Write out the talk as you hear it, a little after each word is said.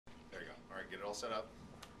all set up?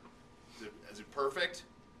 Is it perfect?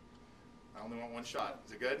 I only want one shot.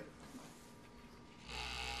 Is it good?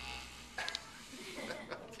 You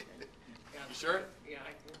sure? Yeah,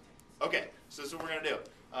 I can. Okay, so this is what we're going to do.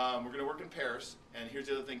 We're going to work in pairs, and here's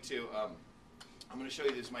the other thing too. I'm going to show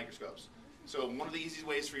you these microscopes. So one of the easiest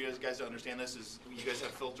ways for you guys to understand this is you guys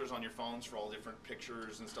have filters on your phones for all different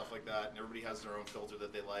pictures and stuff like that, and everybody has their own filter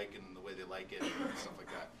that they like and the way they like it and stuff like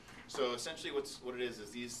that. So essentially what it is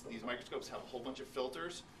these microscopes have a whole bunch of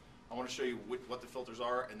filters. I want to show you what the filters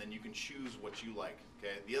are, and then you can choose what you like.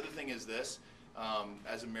 Okay. The other thing is this.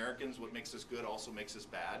 As Americans, what makes us good also makes us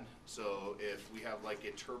bad. So if we have like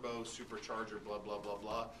a turbo supercharger, blah, blah, blah,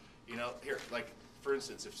 blah, you know, here, like for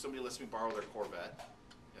instance, if somebody lets me borrow their Corvette,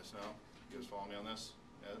 yes, no, you guys follow me on this?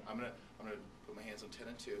 Yeah, I'm gonna put my hands on 10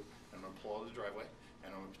 and 2, and I'm gonna pull out of the driveway,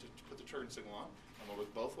 and I'm gonna put the turn signal on. I'm gonna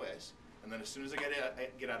look both ways, and then as soon as I get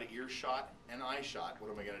out of earshot and eye shot, what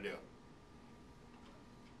am I gonna do?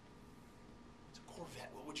 It's a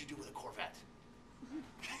Corvette. What would you do with a Corvette?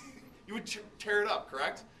 You would tear it up,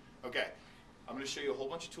 correct? Okay. I'm going to show you a whole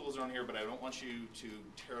bunch of tools on here, but I don't want you to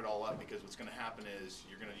tear it all up, because what's going to happen is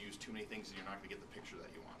you're going to use too many things and you're not going to get the picture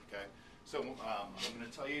that you want, okay? So I'm going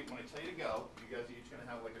to tell you, when I tell you to go, you guys are each going to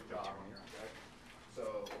have like a job on here, okay?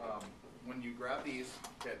 So when you grab these,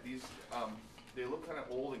 okay, they look kind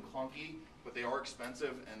of old and clunky, but they are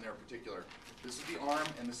expensive and they're particular. This is the arm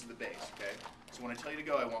and this is the base, okay? So when I tell you to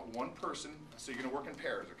go, I want one person, so you're going to work in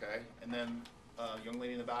pairs, okay? And then young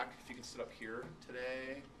lady in the back, if you can sit up here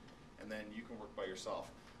today, and then you can work by yourself.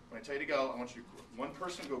 When I tell you to go, I want you to, one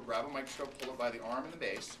person go grab a microscope, pull it by the arm and the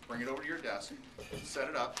base, bring it over to your desk, set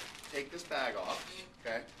it up, take this bag off,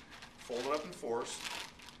 okay? Fold it up in fours,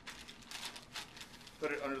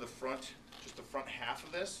 put it under the front, just the front half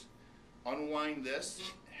of this, unwind this,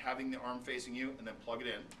 having the arm facing you, and then plug it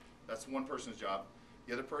in. That's one person's job.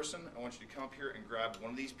 The other person, I want you to come up here and grab one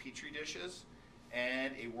of these Petri dishes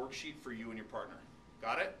and a worksheet for you and your partner.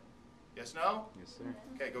 Got it? Yes, no? Yes, sir.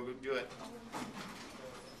 Okay, go do it.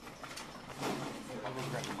 I'm going to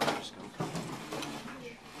grab the microscope.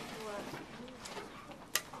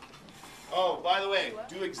 Oh, by the way,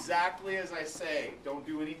 do exactly as I say. Don't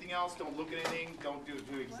do anything else. Don't look at anything. Don't do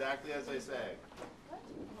exactly as I say.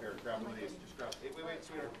 Here, grab one of these. Just grab. Wait,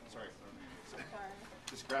 sweetheart. Sorry.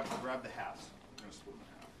 Just grab the halves. We're going to split them in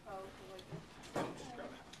half. Oh, Just grab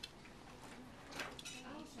half.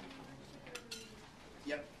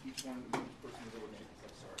 Yep, each person is over me.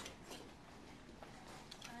 Sorry.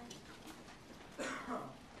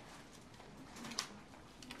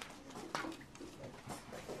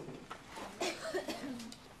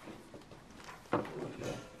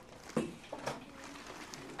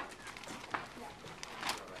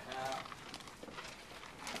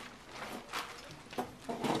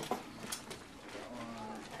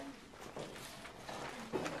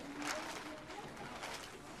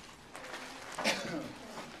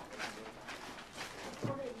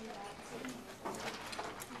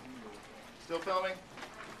 Still filming?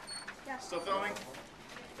 Yeah. Still filming?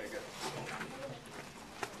 Okay, good.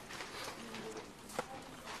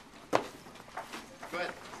 Go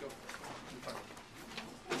ahead. Go. You're fine.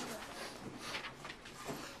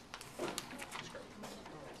 Just grab it.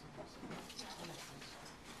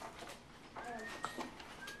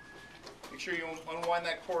 Make sure you unwind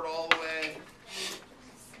that cord all the way.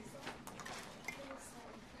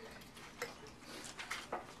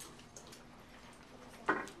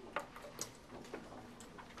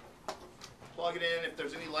 Plug it in. If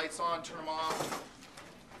there's any lights on, turn them off.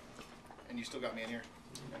 And you still got me in here?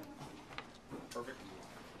 Okay. Perfect.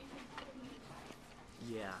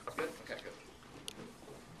 Yeah. Good? Okay, good.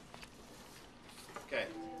 Okay,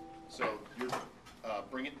 so you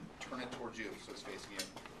bring it, turn it towards you so it's facing you.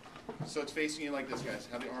 So it's facing you like this, guys.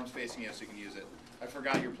 Have the arms facing you so you can use it. I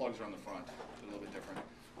forgot your plugs are on the front. They're a little bit different.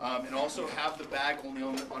 And also have the bag only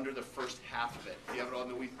under the first half of it. If you have it on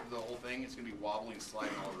the whole thing, it's going to be wobbling and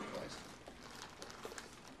sliding all over the place.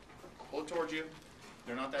 Pull it towards you.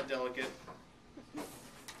 They're not that delicate.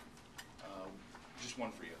 Just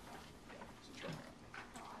one for you. Yeah, so try it.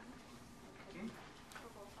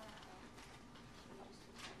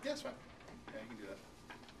 Yeah, it's fine. Yeah, you can do that.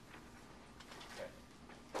 Okay.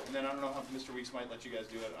 And then I don't know how Mr. Weeks might let you guys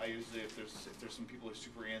do it. I usually, if there's some people who are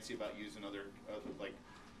super antsy about using other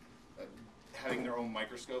having their own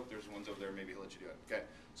microscope, there's ones over there. Maybe he'll let you do it. Okay.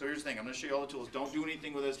 So here's the thing. I'm going to show you all the tools. Don't do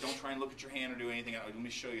anything with this. Don't try and look at your hand or do anything. Let me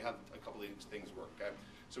show you how a couple of these things work. Okay.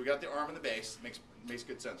 So we got the arm and the base. Makes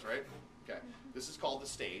good sense, right? Okay. This is called the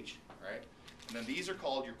stage, right? And then these are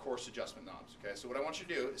called your course adjustment knobs. Okay. So what I want you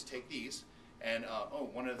to do is take these and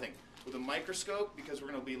one other thing. With a microscope, because we're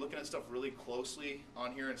going to be looking at stuff really closely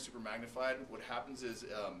on here and super magnified, what happens is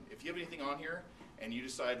if you have anything on here and you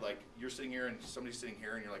decide, like, you're sitting here and somebody's sitting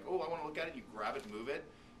here and you're like, oh, I want to look at it, you grab it, move it,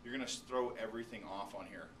 you're going to throw everything off on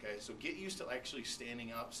here, okay? So get used to actually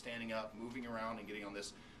standing up, moving around, and getting on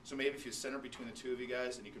this. So maybe if you center between the two of you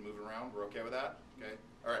guys and you can move it around, we're okay with that? Okay?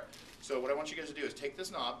 All right. So what I want you guys to do is take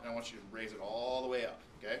this knob and I want you to raise it all the way up,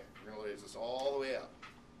 okay? We're going to raise this all the way up.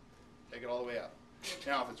 Take it all the way up.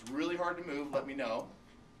 Now, if it's really hard to move, let me know.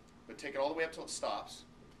 But take it all the way up till it stops.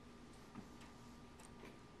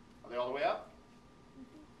 Are they all the way up?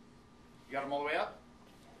 You got them all the way up?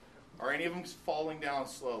 Are any of them falling down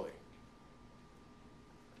slowly?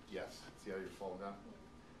 Yes. See how you're falling down?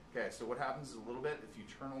 Okay, so what happens is a little bit, if you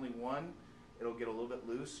turn only one, it'll get a little bit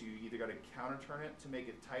loose. So you either got to counter turn it to make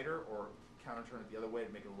it tighter or counter turn it the other way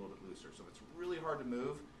to make it a little bit looser. So if it's really hard to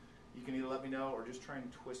move, you can either let me know or just try and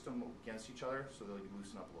twist them against each other so they'll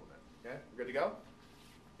loosen up a little bit. Okay, we're good to go?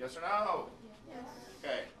 Yes or no? Yes.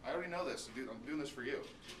 Okay, I already know this. I'm doing this for you.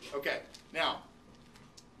 Okay, now,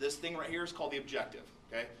 this thing right here is called the objective.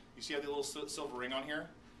 Okay, you see how the little silver ring on here?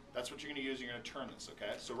 That's what you're going to use. You're going to turn this.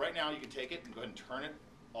 Okay, so right now you can take it and go ahead and turn it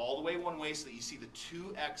all the way one way so that you see the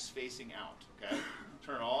 2x facing out. Okay,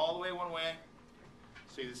 turn it all the way one way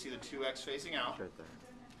so you see the 2x facing out. Right there.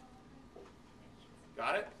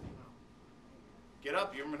 Got it? Get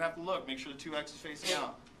up. You're going to have to look. Make sure the 2x is facing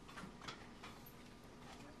out.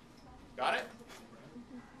 Got it?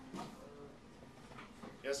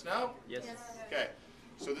 Yes, no? Yes. Okay.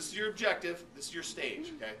 So this is your objective. This is your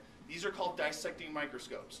stage. Okay. These are called dissecting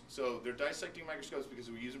microscopes. So they're dissecting microscopes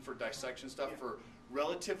because we use them for dissection stuff, for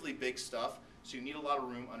relatively big stuff. So you need a lot of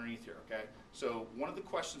room underneath here. Okay. So one of the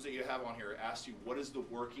questions that you have on here asks you, what is the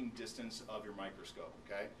working distance of your microscope?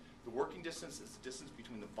 Okay. The working distance is the distance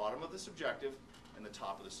between the bottom of this objective and the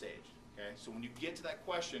top of the stage. Okay. So when you get to that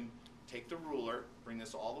question, take the ruler, bring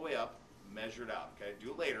this all the way up, measure it out. Okay.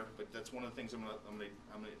 Do it later, but that's one of the things I'm gonna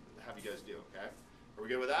have you guys do. Okay. Are we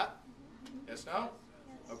good with that? Yes, no?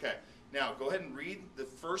 Yes. Okay. Now, go ahead and read the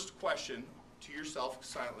first question to yourself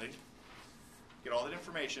silently. Get all that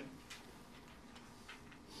information.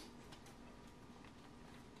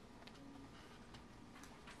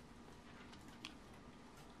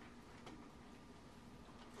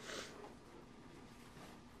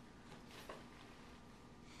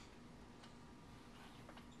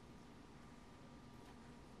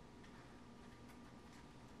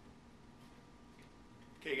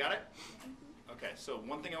 Okay, you got it? Okay, so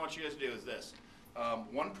one thing I want you guys to do is this.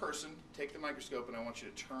 One person, take the microscope and I want you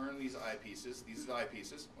to turn these eyepieces. These are the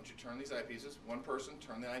eyepieces. I want you to turn these eyepieces. One person,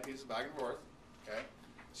 turn the eyepieces back and forth. Okay,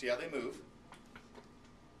 see how they move.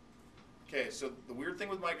 Okay, so the weird thing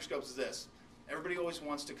with microscopes is this. Everybody always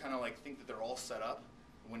wants to kind of like think that they're all set up.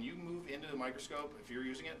 When you move into the microscope, if you're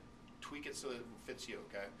using it, tweak it so that it fits you,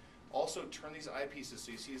 okay? Also, turn these eyepieces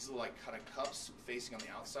so you see these little like kind of cups facing on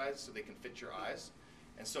the outside so they can fit your eyes.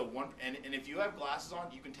 And so and if you have glasses on,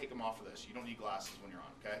 you can take them off of this. You don't need glasses when you're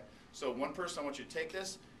on, okay? So one person, I want you to take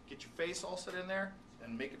this, get your face all set in there,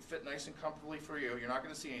 and make it fit nice and comfortably for you. You're not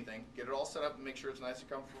going to see anything. Get it all set up and make sure it's nice and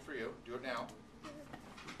comfortable for you. Do it now.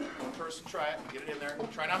 One person, try it, get it in there.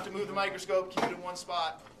 Try not to move the microscope, keep it in one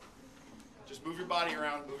spot. Just move your body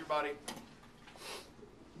around, move your body.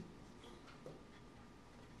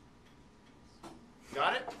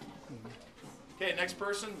 Got it? Okay, next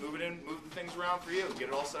person, move it in, move the things around for you. Get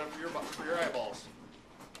it all set up for your eyeballs.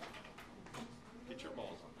 Get your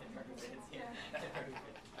balls on.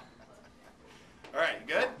 All right, you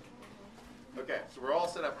good? Okay, so we're all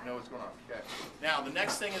set up to know what's going on. Okay. Now, the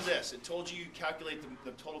next thing is this. It told you calculate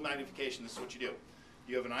the total magnification. This is what you do.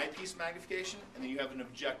 You have an eyepiece magnification, and then you have an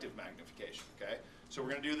objective magnification. Okay. So we're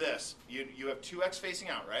going to do this. You have 2x facing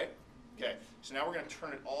out, right? Okay. So now we're going to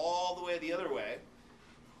turn it all the way the other way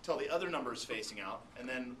till the other number is facing out, and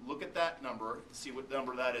then look at that number, see what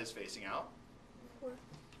number that is facing out. 4.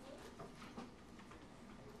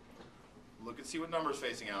 Look and see what number is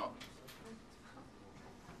facing out.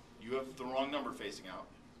 You have the wrong number facing out.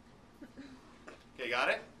 Okay, got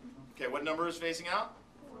it? Okay, what number is facing out?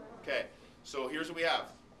 4. Okay, so here's what we have.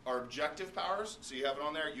 Our objective powers, so you have it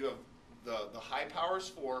on there, you have the high powers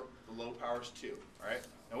 4, the low powers 2, all right?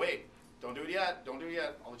 Now wait, don't do it yet, don't do it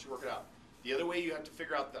yet, I'll let you work it out. The other way you have to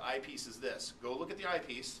figure out the eyepiece is this. Go look at the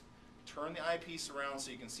eyepiece, turn the eyepiece around so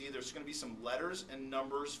you can see there's going to be some letters and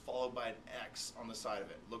numbers followed by an X on the side of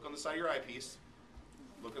it. Look on the side of your eyepiece.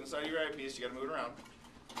 Look on the side of your eyepiece. You got to move it around.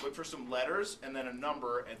 Look for some letters and then a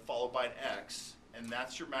number and followed by an X, and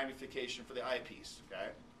that's your magnification for the eyepiece. Okay?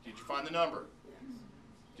 Did you find the number? Yes.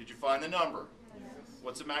 Did you find the number? Yes.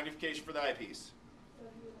 What's the magnification for the eyepiece?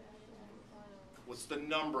 What's the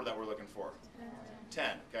number that we're looking for?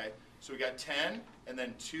 10, okay? So we got 10 and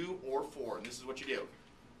then 2 or 4, and this is what you do.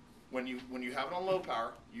 When you have it on low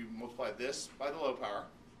power, you multiply this by the low power,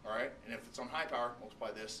 all right? And if it's on high power,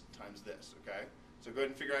 multiply this times this, okay? So go ahead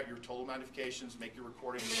and figure out your total magnifications, make your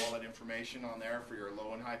recording with all that information on there for your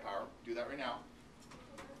low and high power. Do that right now.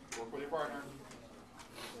 Work with your partner.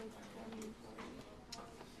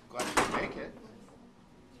 Glad you could make it.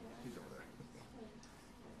 He's over there.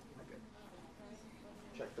 Okay.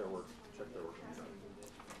 Check their work. Check their work.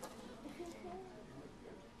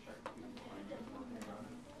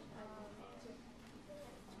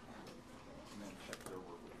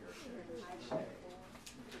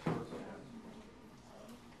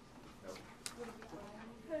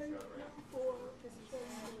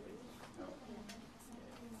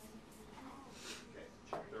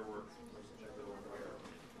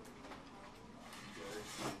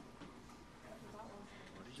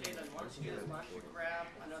 Why don't you grab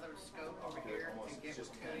another scope over here and get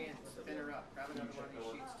Tilly and spin her up. Grab another one of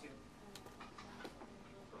these sheets too.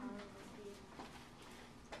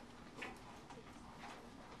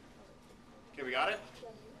 Okay, we got it?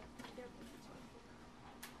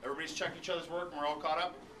 Everybody's checked each other's work and we're all caught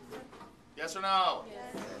up? Yes or no?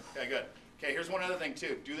 Yes. Okay, good. Okay, here's one other thing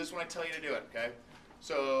too. Do this when I tell you to do it, okay?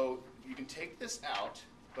 So you can take this out,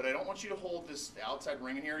 but I don't want you to hold this outside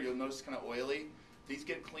ring in here. You'll notice it's kind of oily. These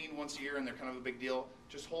get cleaned once a year and they're kind of a big deal.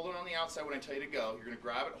 Just hold it on the outside when I tell you to go. You're going to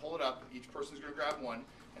grab it, hold it up. Each person's going to grab one,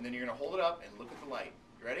 and then you're going to hold it up and look at the light.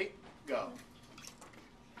 You ready? Go.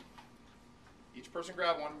 Each person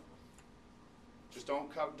grab one. Just don't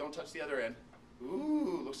touch the other end.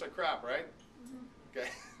 Ooh, looks like crap, right? Okay,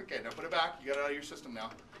 okay, now put it back. You got it out of your system now.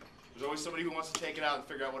 There's always somebody who wants to take it out and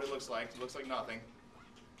figure out what it looks like. It looks like nothing.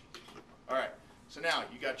 All right, so now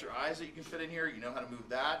you got your eyes that you can fit in here. You know how to move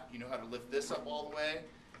that. You know how to lift this up all the way.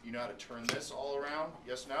 You know how to turn this all around.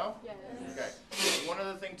 Yes, no? Yes. Okay, so one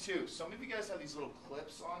other thing too. Some of you guys have these little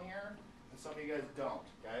clips on here, and some of you guys don't,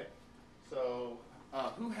 okay? So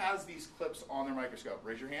who has these clips on their microscope?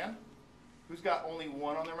 Raise your hand. Who's got only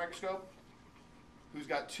one on their microscope? Who's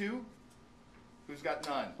got two? Who's got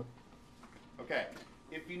none? Okay.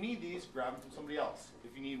 If you need these, grab them from somebody else.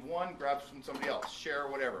 If you need one, grab them from somebody else. Share,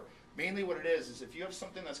 whatever. Mainly what it is if you have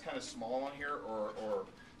something that's kind of small on here, or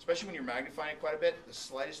especially when you're magnifying it quite a bit, the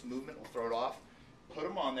slightest movement will throw it off. Put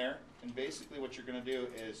them on there, and basically what you're going to do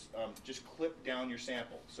is just clip down your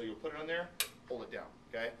sample. So you'll put it on there, hold it down,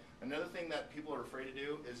 okay? Another thing that people are afraid to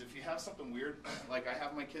do is if you have something weird, like I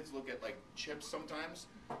have my kids look at like chips sometimes,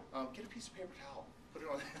 get a piece of paper towel. Put it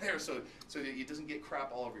on there so that it doesn't get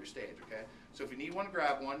crap all over your stage, okay? So if you need one,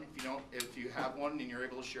 grab one. If you have one and you're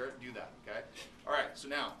able to share it, do that, okay? All right, so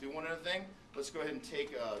now, do one other thing. Let's go ahead and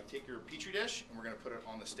take your Petri dish, and we're going to put it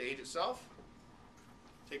on the stage itself.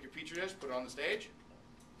 Take your Petri dish, put it on the stage.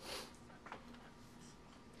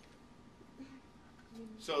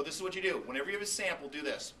 So this is what you do. Whenever you have a sample, do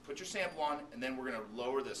this. Put your sample on, and then we're going to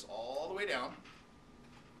lower this all the way down.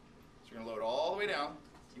 So you're going to lower it all the way down.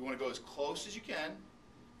 You want to go as close as you can.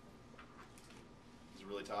 Is it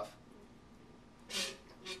really tough?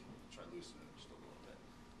 Try loosening it just a little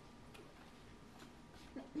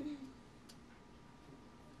bit.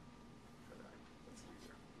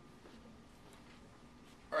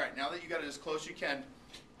 All right, now that you got it as close as you can,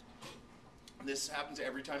 this happens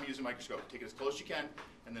every time you use a microscope. Take it as close as you can,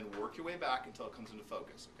 and then work your way back until it comes into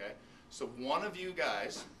focus, okay? So one of you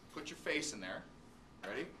guys, put your face in there.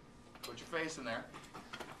 Ready? Put your face in there.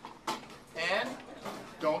 And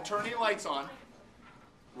don't turn any lights on.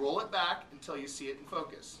 Roll it back until you see it in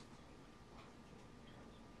focus.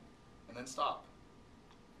 And then stop.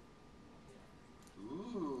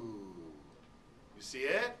 Ooh. You see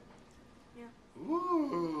it? Yeah.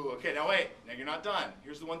 Ooh. Okay, now wait. Now you're not done.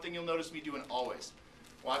 Here's the one thing you'll notice me doing always.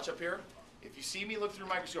 Watch up here. If you see me look through a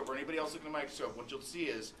microscope or anybody else looking at a microscope, what you'll see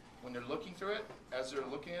is when they're looking through it, as they're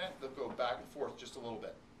looking at it, they'll go back and forth just a little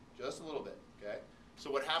bit. Just a little bit, okay? So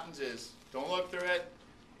what happens is, don't look through it,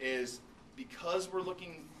 is because we're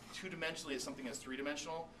looking two-dimensionally at something that's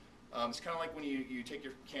three-dimensional, it's kind of like when you take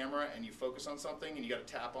your camera and you focus on something and you got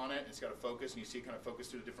to tap on it, and it's got to focus, and you see it kind of focus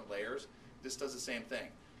through the different layers. This does the same thing.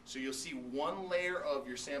 So you'll see one layer of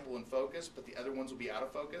your sample in focus, but the other ones will be out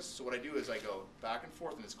of focus. So what I do is I go back and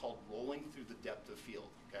forth, and it's called rolling through the depth of field,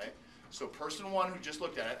 okay? So person one who just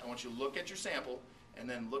looked at it, I want you to look at your sample, and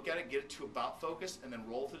then look at it, get it to about focus, and then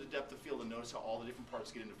roll through the depth of field and notice how all the different parts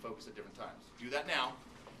get into focus at different times. Do that now.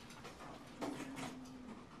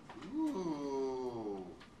 Ooh.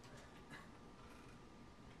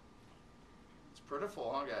 It's pretty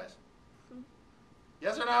full, huh, guys?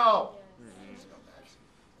 Yes or no? Yes.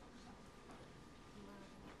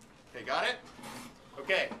 Okay, got it?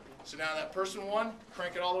 Okay, so now that person 1,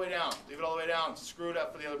 crank it all the way down. Leave it all the way down. Screw it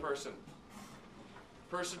up for the other person.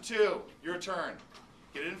 Person 2, your turn.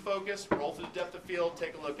 Get it in focus, roll to the depth of field,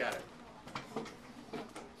 take a look at it.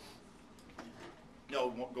 No,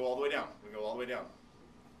 go all the way down. We go all the way down.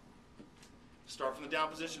 Start from the down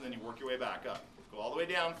position, then you work your way back up. Go all the way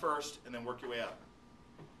down first, and then work your way up.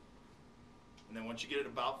 And then once you get it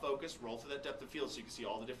about focus, roll to that depth of field so you can see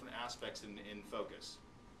all the different aspects in focus.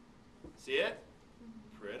 See it?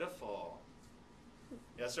 Prettiful.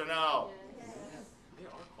 Yes or no? Yes. They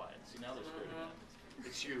are quiet. See, now they're scared again.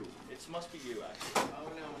 It's you. It must be you, actually. Oh,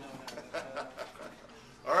 no.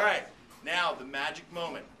 All right. Now, the magic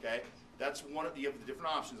moment, okay? That's one of the different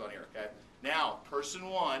options on here, okay? Now, person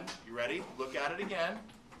 1, you ready? Look at it again.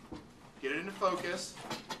 Get it into focus.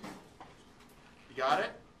 You got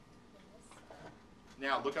it?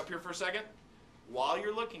 Now, look up here for a second. While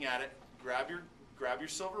you're looking at it, grab your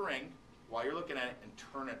silver ring while you're looking at it and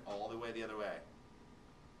turn it all the way the other way.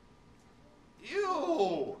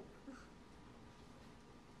 Ew!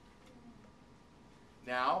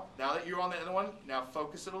 Now that you're on the other one, now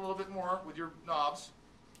focus it a little bit more with your knobs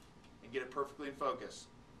and get it perfectly in focus.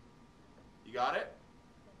 You got it?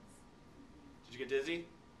 Did you get dizzy?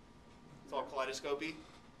 It's all kaleidoscopy?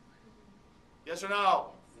 Yes or no?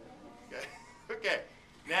 Okay. Okay.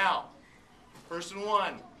 Now, person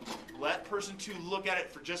 1, let person 2 look at it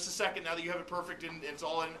for just a second now that you have it perfect and it's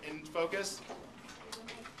all in focus.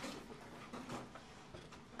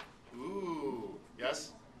 Ooh.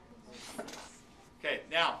 Yes? Okay,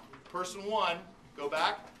 now, person 1, go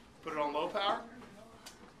back, put it on low power,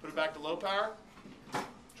 put it back to low power,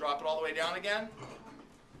 drop it all the way down again.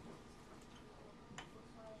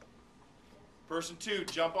 Person 2,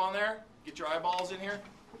 jump on there, get your eyeballs in here,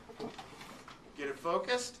 get it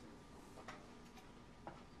focused.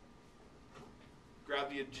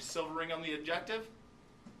 Grab the silver ring on the objective.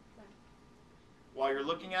 While you're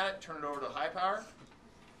looking at it, turn it over to high power.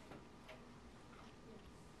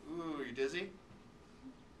 Ooh, you dizzy?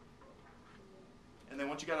 And then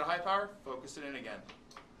once you got it at high power, focus it in again.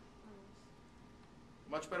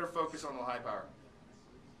 Much better focus on the high power.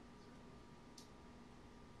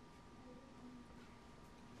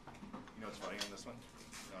 You know what's funny on this one?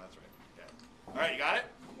 No, that's right. Okay. All right, you got it?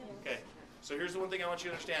 Okay. So here's the one thing I want you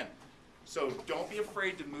to understand. So don't be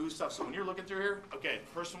afraid to move stuff. So when you're looking through here, okay,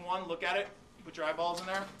 person 1, look at it. Put your eyeballs in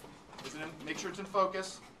there. Make sure it's in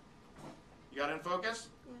focus. You got it in focus?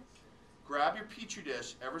 Yes. Grab your Petri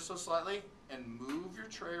dish ever so slightly and move your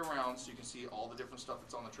tray around so you can see all the different stuff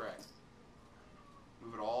that's on the tray.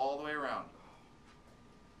 Move it all the way around.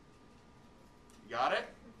 You got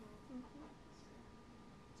it?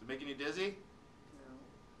 Is it making you dizzy?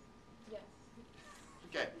 No. Yes.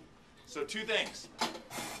 Okay, so 2 things.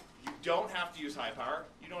 You don't have to use high power.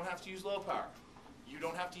 You don't have to use low power. You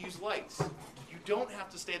don't have to use lights. You don't have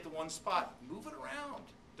to stay at the one spot. Move it around.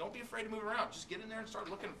 Don't be afraid to move around. Just get in there and start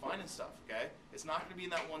looking and finding stuff, okay? It's not going to be in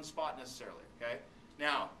that one spot necessarily, okay?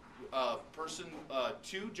 Now, person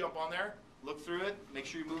 2, jump on there, look through it, make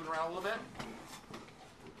sure you're moving around a little bit.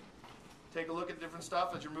 Take a look at different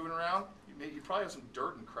stuff as you're moving around. You probably have some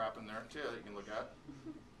dirt and crap in there, too, that you can look at.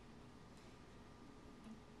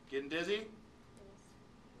 Getting dizzy?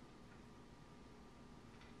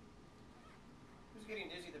 Who's getting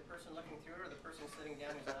dizzy, the person looking through it or the person sitting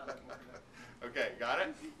down who's not looking through it? Okay, got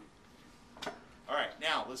it? All right,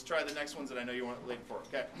 now let's try the next ones that I know you weren't waiting for.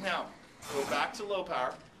 Okay, now go back to low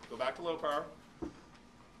power. Go back to low power.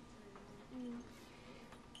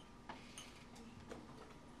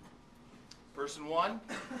 Person 1,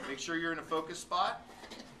 make sure you're in a focus spot.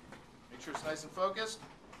 Make sure it's nice and focused.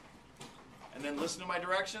 And then listen to my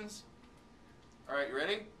directions. All right, you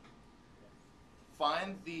ready?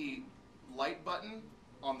 Find the light button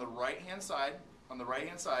on the right-hand side. On the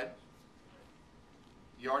right-hand side.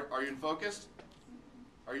 Are you in focus?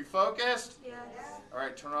 Are you focused? Yes. All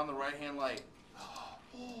right, turn on the right-hand light.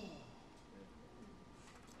 Okay,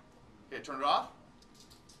 turn it off.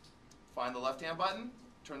 Find the left-hand button.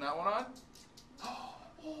 Turn that one on.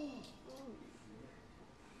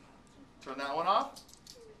 Turn that one off.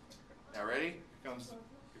 Now ready? Here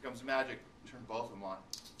comes the magic. Turn both of them on.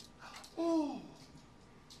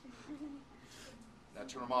 Now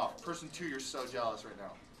turn them off. Person 2, you're so jealous right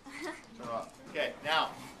now. Turn it off. Okay, now,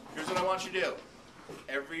 here's what I want you to do.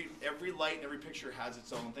 Every light and every picture has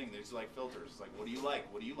its own thing. There's like filters. It's like, what do you like?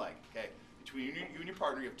 What do you like? Okay, between you and your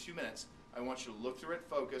partner, you have 2 minutes. I want you to look through it,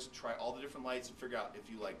 focus, try all the different lights, and figure out if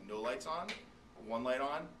you like no lights on, one light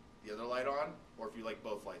on, the other light on, or if you like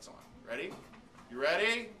both lights on. Ready? You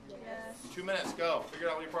ready? Yes. 2 minutes, go. Figure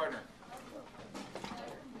it out with your partner.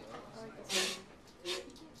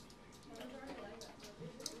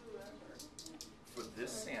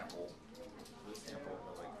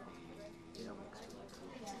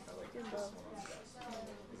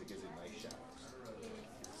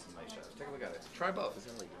 Try both.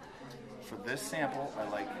 For this sample, I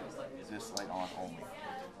like this light on only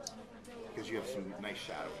because you have some nice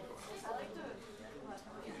shadow.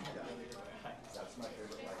 That's my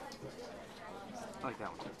favorite light. I like that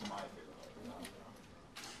one. That's my favorite light.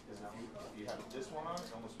 Because if you have this one on,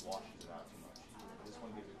 it almost washes it out too much. This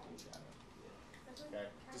one gives it cool shadow. Okay.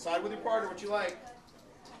 Decide with your partner what you like.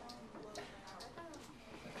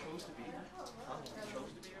 I chose to be here. Chose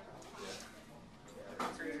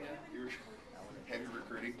to be here. You're heavy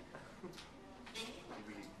recruiting.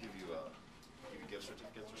 Give you gift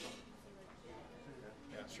certificates or something.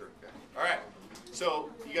 Yeah, sure. Okay. All right. So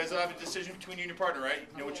you guys will have a decision between you and your partner, right?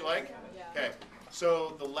 You know what you like? Okay.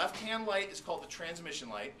 So the left-hand light is called the transmission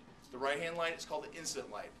light. The right-hand light is called the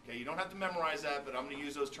incident light. Okay. You don't have to memorize that, but I'm going to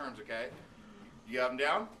use those terms. Okay. You have them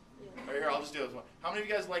down? Right here. I'll just do this one. How many of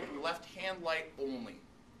you guys like left-hand light only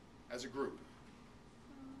as a group?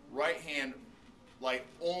 Right-hand light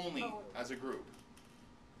only as a group.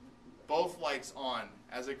 Both lights on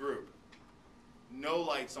as a group. No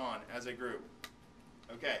lights on as a group.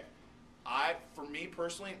 Okay. For me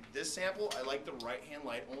personally, this sample, I like the right-hand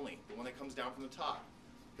light only, the one that comes down from the top,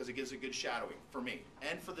 because it gives a good shadowing for me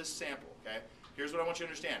and for this sample. Okay. Here's what I want you to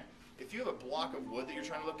understand. If you have a block of wood that you're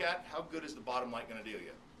trying to look at, how good is the bottom light going to do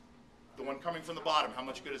you? The one coming from the bottom, how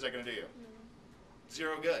much good is that going to do you?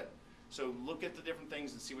 Zero good. So look at the different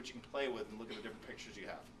things and see what you can play with and look at the different pictures you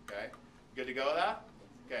have. Okay? Good to go with that?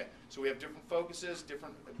 Okay. So we have different focuses,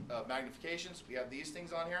 different magnifications. We have these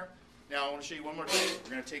things on here. Now I want to show you one more thing.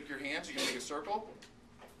 We're going to take your hands. You're going to make a circle.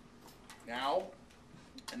 Now,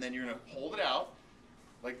 and then you're going to hold it out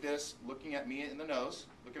like this, looking at me in the nose,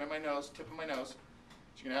 looking at my nose, tip of my nose.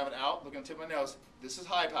 So you're going to have it out, looking at the tip of my nose. This is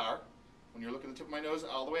high power. When you're looking at the tip of my nose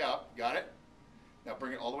all the way out, got it? Now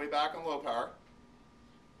bring it all the way back on low power.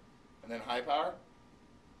 And then high power,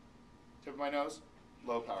 tip of my nose,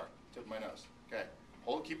 low power, tip of my nose. Okay,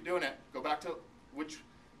 hold it, keep doing it. Go back to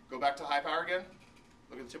high power again.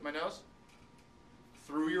 Look at the tip of my nose.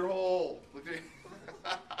 Through your hole. Look at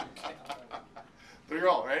through your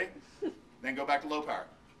hole, ready? Then go back to low power.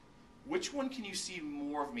 Which one can you see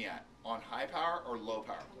more of me at? On high power or low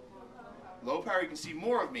power? Low power you can see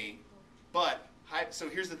more of me, but so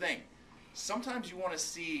here's the thing. Sometimes you want to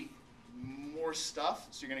see more stuff,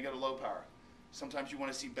 so you're going to go to low power. Sometimes you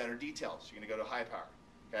want to see better details, so you're going to go to high power.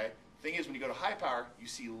 Okay? Thing is, when you go to high power, you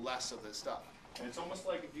see less of this stuff. And it's almost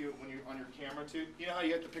like when you're on your camera too, you know how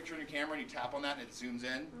you have the picture in your camera and you tap on that and it zooms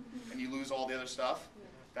in and you lose all the other stuff?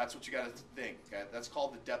 That's what you got to think. Okay? That's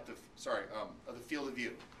called the depth of, of the field of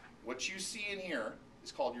view. What you see in here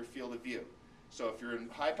is called your field of view. So if you're in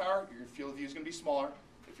high power, your field of view is going to be smaller.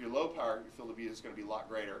 If you're low power, your field of view is going to be a lot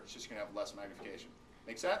greater. It's just going to have less magnification.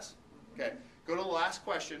 Make sense? Okay. Go to the last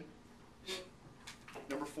question.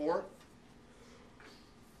 Number 4.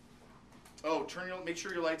 Oh, make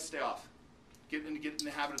sure your lights stay off. Get in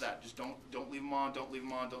the habit of that. Just don't leave them on. Don't leave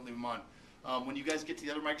them on. Don't leave them on. When you guys get to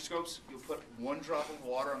the other microscopes, you'll put 1 drop of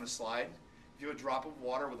water on the slide. If you have a drop of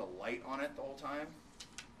water with a light on it the whole time,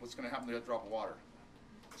 what's going to happen to that drop of water?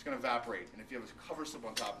 It's going to evaporate. And if you have a cover slip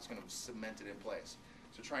on top, it's going to cement it in place.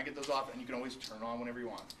 So try and get those off, and you can always turn on whenever you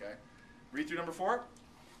want. Okay. Read through number 4.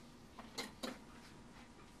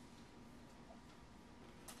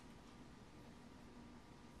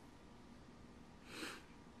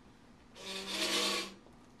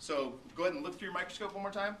 So go ahead and look through your microscope one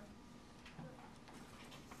more time.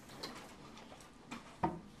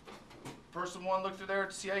 Person 1, look through there.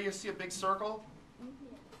 See how you see a big circle?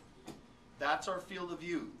 That's our field of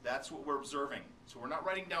view. That's what we're observing. So we're not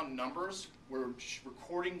writing down numbers. We're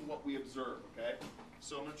recording what we observe, okay?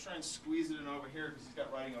 So I'm going to try and squeeze it in over here because he's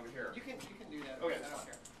got writing over here. You can do that. Okay. I don't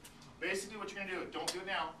care. Basically what you're going to do, don't do it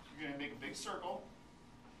now. You're going to make a big circle,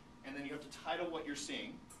 and then you have to title what you're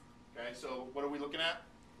seeing. Okay, so what are we looking at?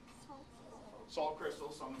 Salt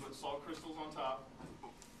crystals. So I'm going to put salt crystals on top.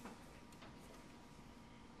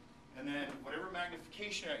 And then whatever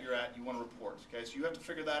magnification you're at, you want to report. Okay, so you have to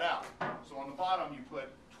figure that out. So on the bottom, you put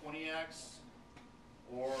 20x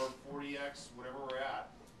or 40x, whatever we're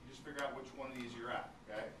at. You just figure out which one of these you're at.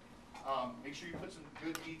 Okay. Make sure you put some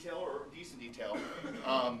good detail or decent detail.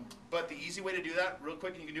 But the easy way to do that, real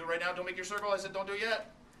quick, and you can do it right now. Don't make your circle. I said don't do it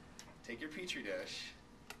yet. Take your Petri dish,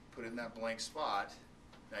 put it in that blank spot.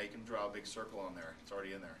 Now you can draw a big circle on there. It's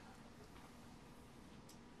already in there.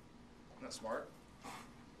 Isn't that smart?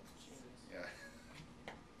 Yeah.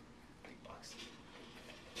 Big box.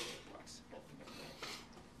 Big box.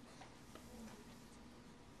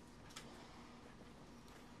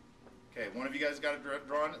 Okay, one of you guys got it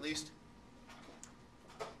drawn at least?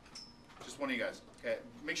 Just one of you guys. Okay,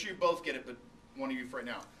 make sure you both get it, but one of you for right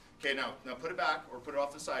now. Okay, now put it back or put it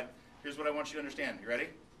off the side. here's what I want you to understand. You ready?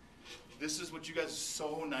 This is what you guys,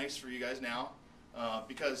 so nice for you guys now,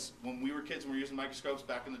 because when we were kids and we were using microscopes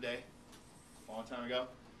back in the day, a long time ago,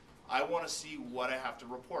 I want to see what I have to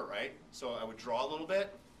report, right? So I would draw a little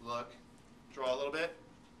bit, look, draw a little bit,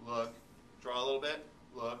 look, draw a little bit,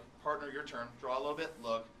 look. Partner, your turn. Draw a little bit,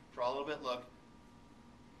 look, draw a little bit, look.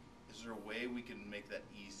 Is there a way we can make that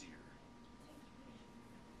easier?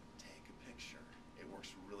 Take a picture. It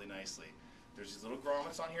works really nicely. There's these little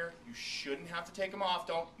grommets on here. You shouldn't have to take them off.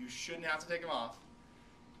 You shouldn't have to take them off.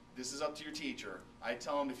 This is up to your teacher. I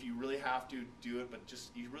tell them if you really have to, do it, but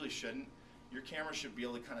you really shouldn't. Your camera should be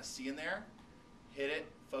able to kind of see in there, hit it,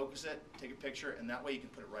 focus it, take a picture, and that way you can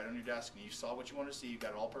put it right on your desk and you saw what you wanted to see, you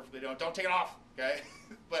got it all perfectly done. Don't take it off, okay?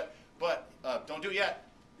 but don't do it yet.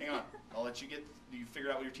 Hang on. I'll let you figure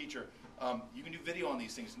it out with your teacher. You can do video on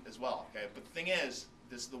these things as well, okay? But the thing is,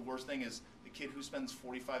 this is the worst thing is the kid who spends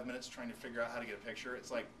 45 minutes trying to figure out how to get a picture,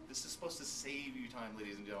 it's like, this is supposed to save you time,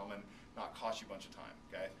 ladies and gentlemen, not cost you a bunch of time,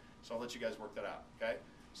 okay? So I'll let you guys work that out, okay?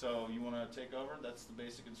 So you want to take over? That's the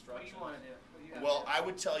basic instruction. What do you want to do? What do you have Well, to do? I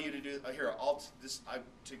would tell you to do here.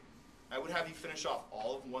 I would have you finish off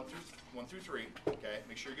all of 1 through 3. Okay,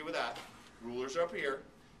 make sure you're good with that. Rulers are up here.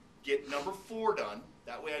 Get number 4 done.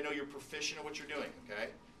 That way, I know you're proficient at what you're doing. Okay.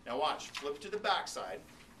 Now watch. Flip to the back side.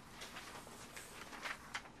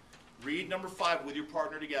 Read number 5 with your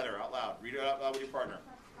partner together out loud. Read it out loud with your partner.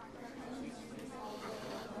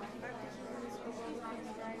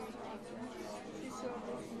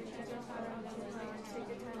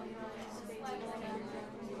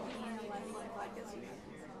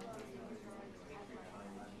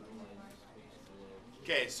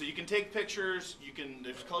 Okay, so you can take pictures,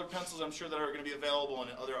 there's colored pencils I'm sure that are going to be available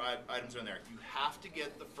and other items are in there. You have to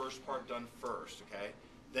get the first part done first, okay?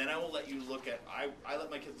 Then I will let you look at, I let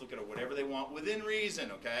my kids look at whatever they want within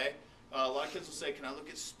reason, okay? A lot of kids will say, can I look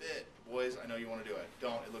at spit? Boys, I know you want to do it.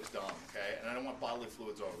 Don't, it looks dumb, okay? And I don't want bodily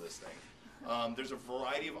fluids over this thing. There's a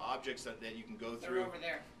variety of objects that you can go through. They're over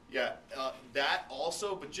there. Yeah, that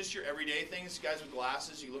also, but just your everyday things, guys with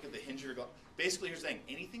glasses, you look at the hinge of your glasses. Basically, here's the thing,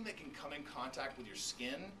 anything that can come in contact with your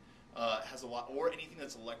skin has a lot, or anything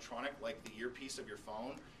that's electronic, like the earpiece of your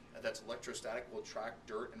phone, that's electrostatic, will attract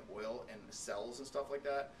dirt and oil and cells and stuff like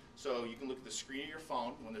that. So you can look at the screen of your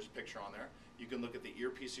phone when there's a picture on there. You can look at the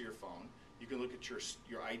earpiece of your phone. You can look at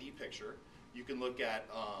your ID picture. You can look at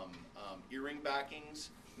earring backings,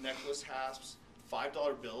 necklace hasps,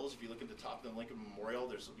 $5 bills. If you look at the top of the Lincoln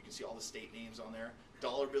Memorial, you can see all the state names on there.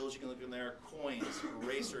 Dollar bills, you can look in there. Coins,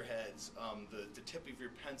 eraser heads, the tip of your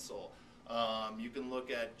pencil. You can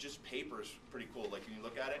look at just papers, pretty cool. Like when you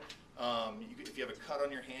look at it, if you have a cut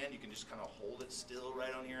on your hand, you can just kind of hold it still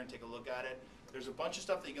right on here and take a look at it. There's a bunch of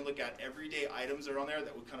stuff that you can look at, everyday items that are on there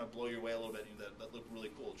that would kind of blow your way a little bit, that look really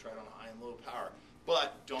cool. Try it on high and low power.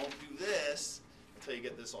 But don't do this until you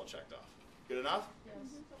get this all checked off. Good enough?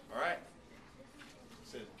 Yes. All right.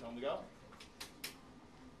 So tell them to go.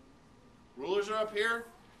 Rulers are up here.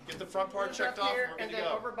 Get the front part checked off, and we're good and to then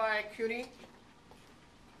go. over by Cooney,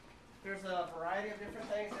 there's a variety of different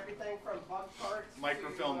things, everything from bug parts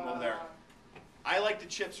Microfilm to, over there. I like the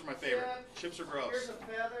chips are my favorite. Chips are gross. Here's a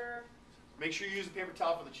feather, Make sure you use a paper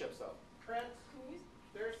towel for the chips, though. prints.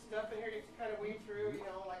 There's stuff in here you can kind of weed through, you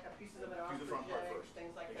know, like a pieces of an Do the ostrich front part egg, first.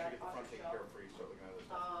 things like Make sure that. you get the front ostrich taken shell. care of before you start looking at other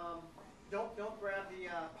stuff. Don't grab the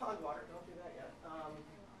pond water. Don't do that yet.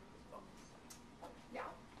 Yeah.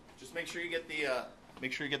 Just make sure you get the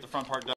front part done.